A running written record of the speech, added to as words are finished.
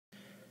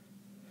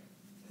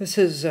This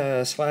is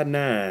slide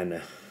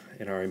 9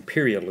 in our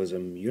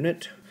Imperialism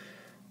unit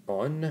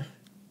on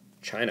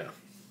China.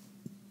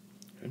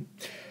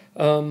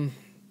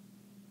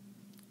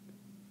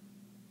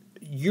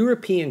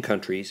 European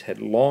countries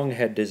had long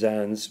had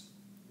designs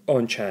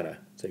on China.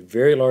 It's a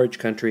very large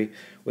country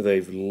with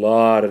a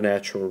lot of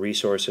natural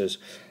resources,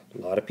 a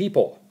lot of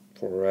people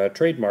for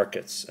trade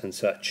markets and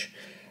such.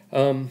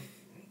 In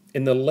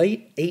the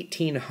late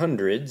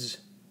 1800s,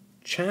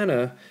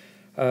 China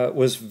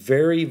was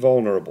very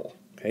vulnerable.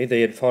 Okay?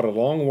 They had fought a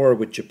long war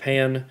with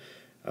Japan,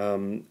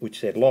 which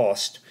they had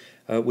lost,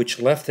 which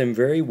left them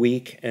very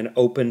weak and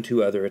open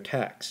to other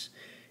attacks.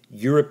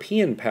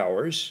 European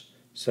powers,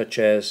 such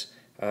as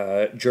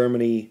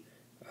Germany,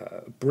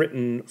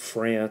 Britain,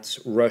 France,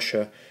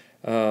 Russia,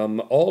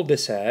 all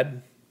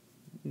decide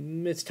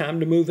it's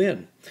time to move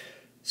in.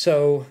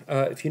 So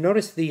if you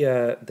notice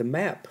the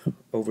map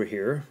over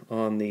here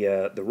on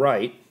the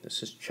right,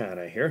 this is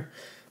China here,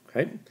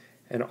 okay,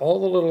 and all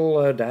the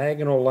little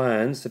diagonal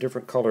lines, the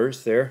different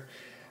colors there,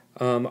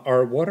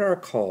 are what are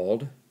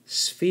called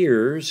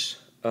spheres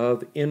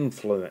of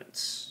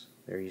influence.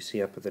 There you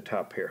see up at the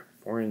top here,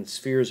 foreign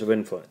spheres of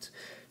influence.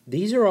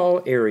 These are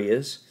all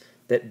areas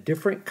that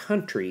different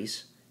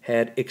countries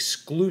had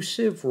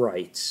exclusive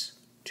rights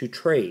to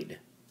trade.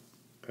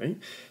 Okay,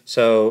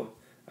 so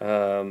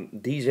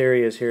these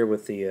areas here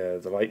with the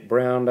light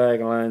brown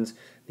diagonal lines,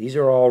 these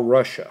are all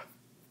Russia.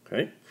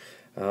 Okay,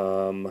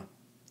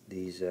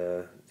 these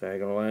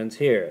diagonal lines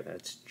here,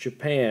 that's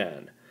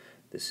Japan.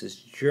 This is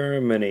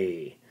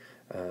Germany.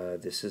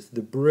 This is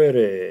the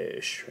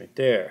British right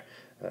there.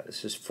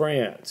 This is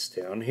France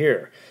down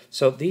here.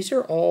 So these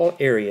are all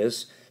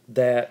areas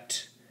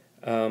that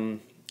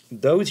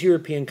those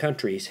European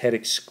countries had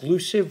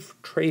exclusive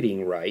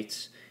trading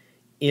rights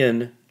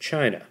in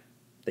China.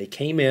 They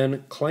came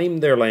in,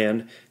 claimed their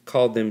land,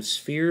 called them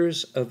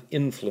spheres of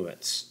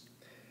influence.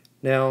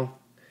 Now,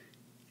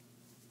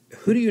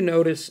 who do you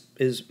notice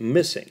is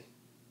missing?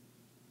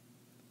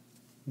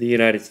 The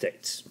United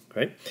States.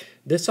 Right?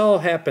 This all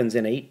happens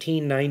in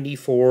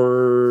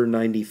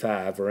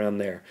 1894-95, around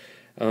there.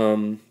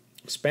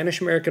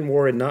 Spanish-American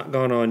War had not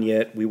gone on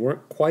yet. We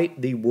weren't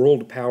quite the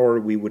world power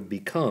we would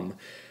become.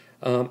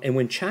 And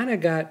when China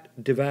got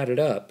divided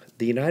up,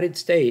 the United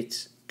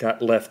States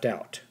got left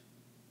out.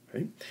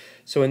 Right?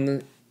 So in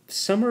the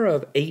summer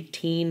of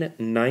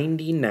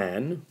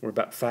 1899, we're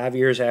about 5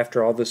 years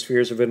after all the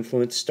spheres of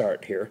influence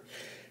start here,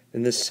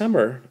 in the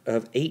summer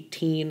of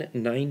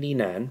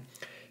 1899,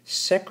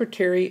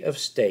 Secretary of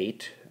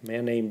State, a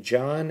man named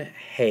John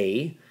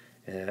Hay,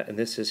 and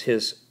this is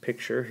his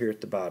picture here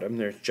at the bottom,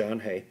 there's John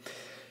Hay.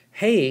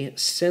 Hay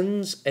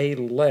sends a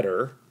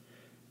letter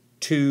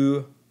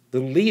to the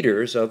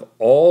leaders of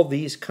all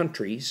these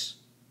countries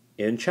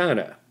in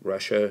China,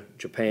 Russia,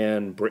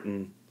 Japan,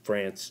 Britain,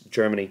 France,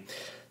 Germany,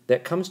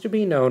 that comes to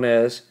be known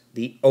as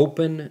the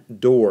Open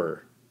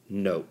Door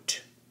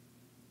Note.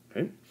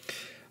 Okay?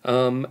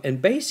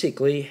 And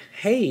basically,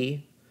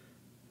 Hay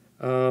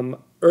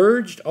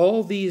urged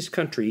all these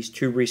countries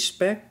to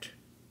respect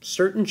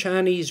certain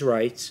Chinese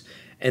rights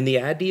and the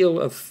ideal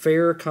of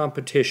fair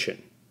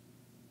competition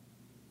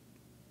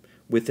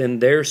within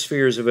their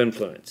spheres of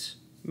influence,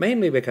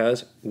 mainly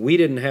because we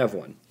didn't have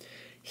one.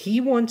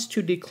 He wants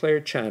to declare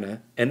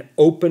China an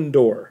open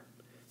door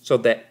so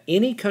that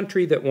any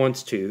country that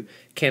wants to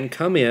can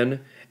come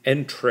in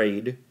and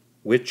trade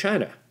with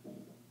China,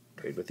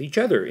 trade with each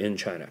other in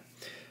China.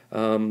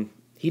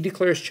 He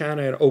declares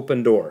China an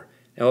open door.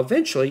 Now,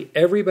 eventually,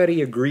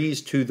 everybody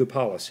agrees to the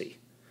policy.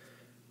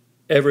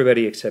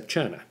 Everybody except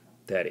China,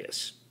 that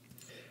is.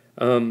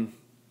 In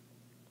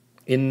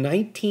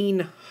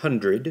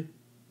 1900,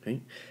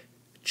 okay,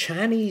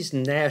 Chinese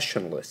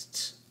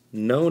nationalists,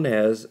 known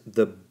as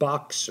the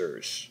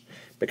Boxers,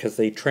 because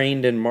they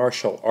trained in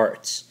martial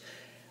arts,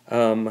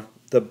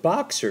 the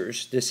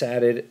Boxers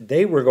decided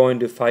they were going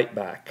to fight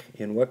back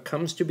in what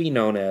comes to be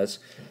known as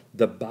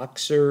the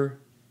Boxer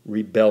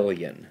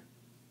Rebellion.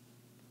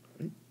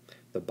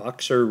 The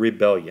Boxer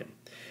Rebellion.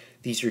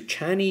 These are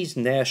Chinese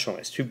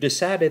nationalists who've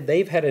decided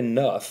they've had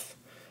enough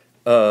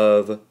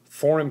of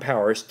foreign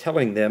powers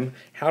telling them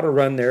how to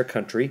run their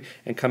country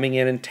and coming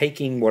in and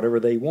taking whatever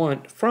they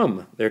want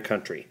from their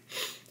country.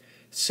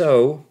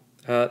 So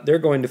they're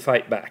going to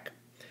fight back.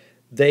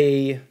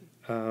 They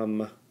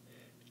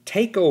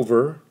take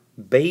over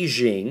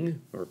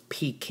Beijing, or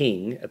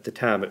Peking at the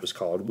time it was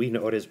called. We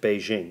know it as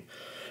Beijing.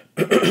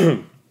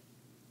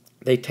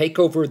 They take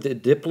over the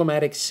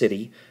diplomatic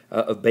city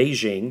of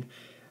Beijing,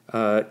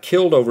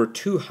 killed over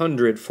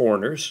 200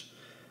 foreigners.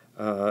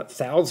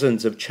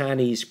 Thousands of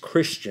Chinese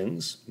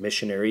Christians,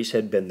 missionaries,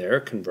 had been there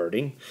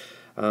converting.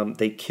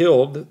 They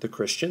killed the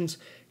Christians,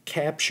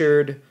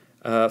 captured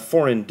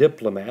foreign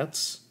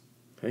diplomats,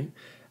 okay,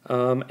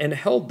 and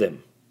held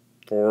them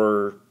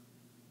for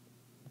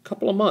a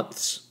couple of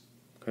months.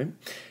 Okay?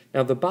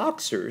 Now, the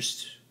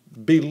Boxers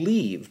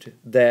believed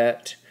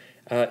that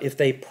if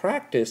they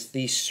practiced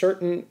these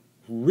certain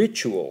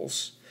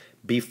rituals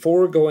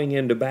before going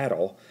into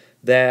battle,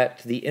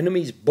 that the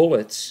enemy's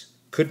bullets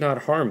could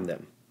not harm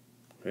them.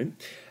 right?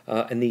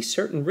 And these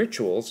certain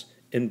rituals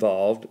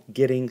involved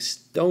getting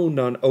stoned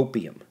on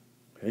opium.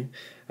 Okay?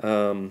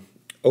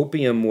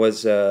 Opium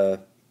was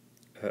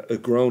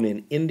grown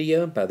in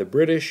India by the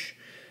British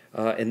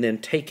and then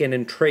taken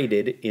and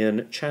traded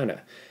in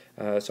China.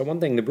 So one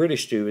thing the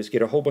British do is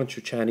get a whole bunch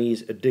of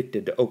Chinese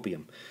addicted to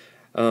opium.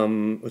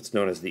 What's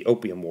known as the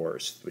Opium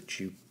Wars, which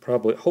you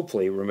probably,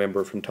 hopefully,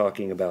 remember from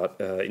talking about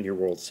in your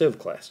World Civ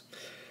class.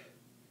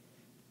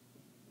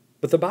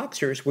 But the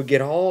Boxers would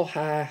get all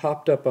high,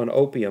 hopped up on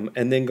opium,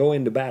 and then go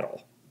into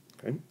battle.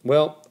 Okay?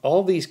 Well,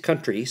 all these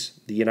countries,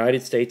 the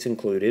United States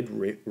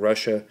included,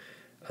 Russia,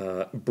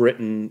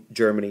 Britain,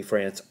 Germany,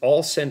 France,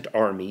 all sent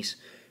armies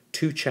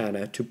to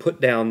China to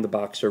put down the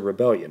Boxer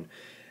rebellion.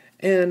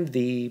 And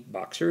the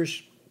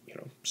Boxers,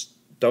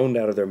 stoned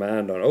out of their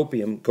mind on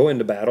opium, go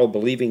into battle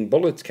believing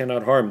bullets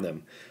cannot harm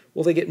them.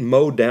 Well, they get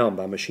mowed down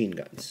by machine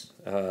guns.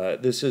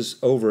 This is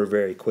over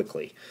very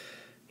quickly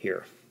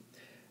here.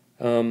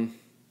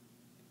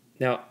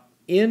 Now,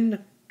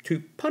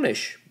 to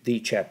punish the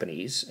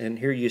Japanese, and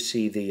here you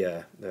see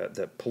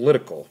the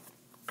political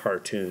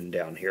cartoon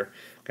down here.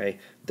 Okay,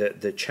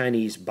 the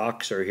Chinese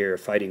boxer here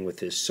fighting with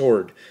his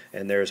sword,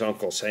 and there's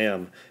Uncle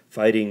Sam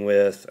fighting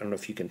with, I don't know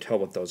if you can tell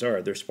what those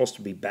are. They're supposed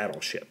to be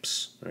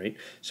battleships, right?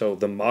 So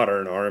the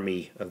modern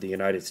army of the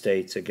United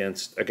States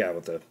against a guy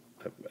with a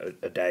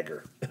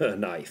dagger, a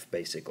knife,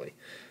 basically.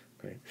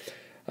 Right?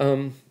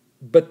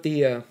 But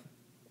the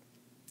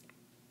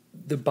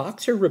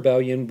Boxer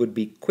Rebellion would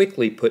be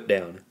quickly put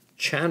down.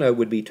 China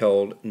would be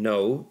told,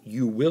 no,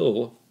 you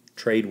will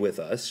trade with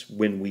us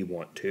when we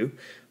want to,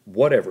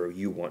 whatever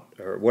you want,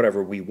 or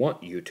whatever we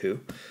want you to.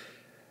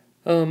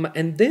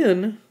 And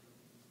then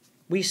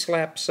we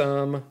slap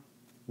some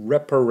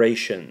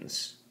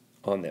reparations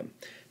on them.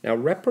 Now,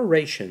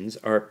 reparations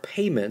are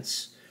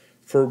payments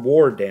for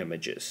war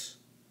damages.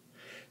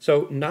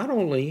 So not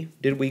only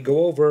did we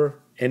go over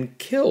and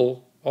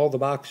kill all the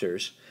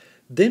Boxers,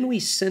 then we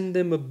send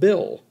them a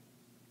bill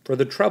for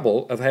the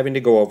trouble of having to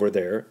go over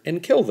there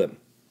and kill them.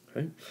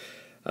 Okay?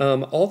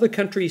 All the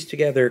countries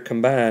together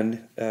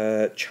combined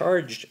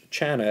charged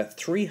China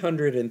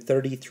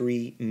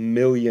 $333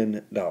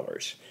 million.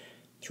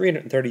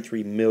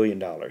 $333 million.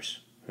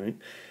 Right?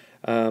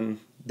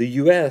 The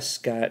U.S.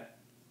 got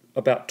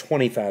about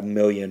 $25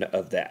 million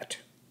of that.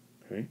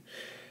 Right?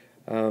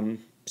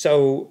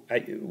 So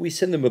we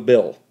send them a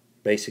bill,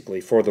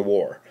 basically, for the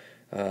war,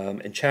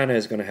 and China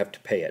is going to have to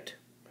pay it.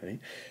 Right?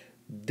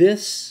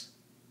 This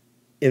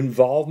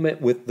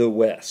involvement with the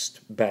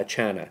West by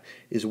China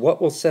is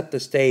what will set the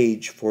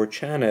stage for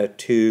China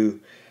to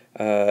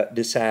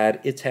decide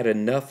it's had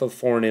enough of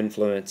foreign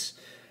influence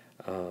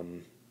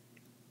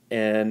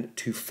and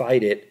to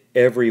fight it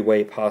every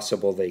way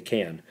possible they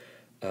can,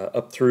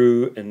 up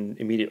through and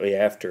immediately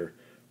after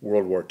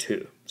World War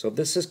II. So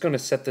this is going to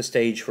set the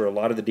stage for a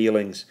lot of the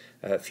dealings,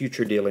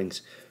 future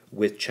dealings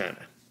with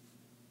China.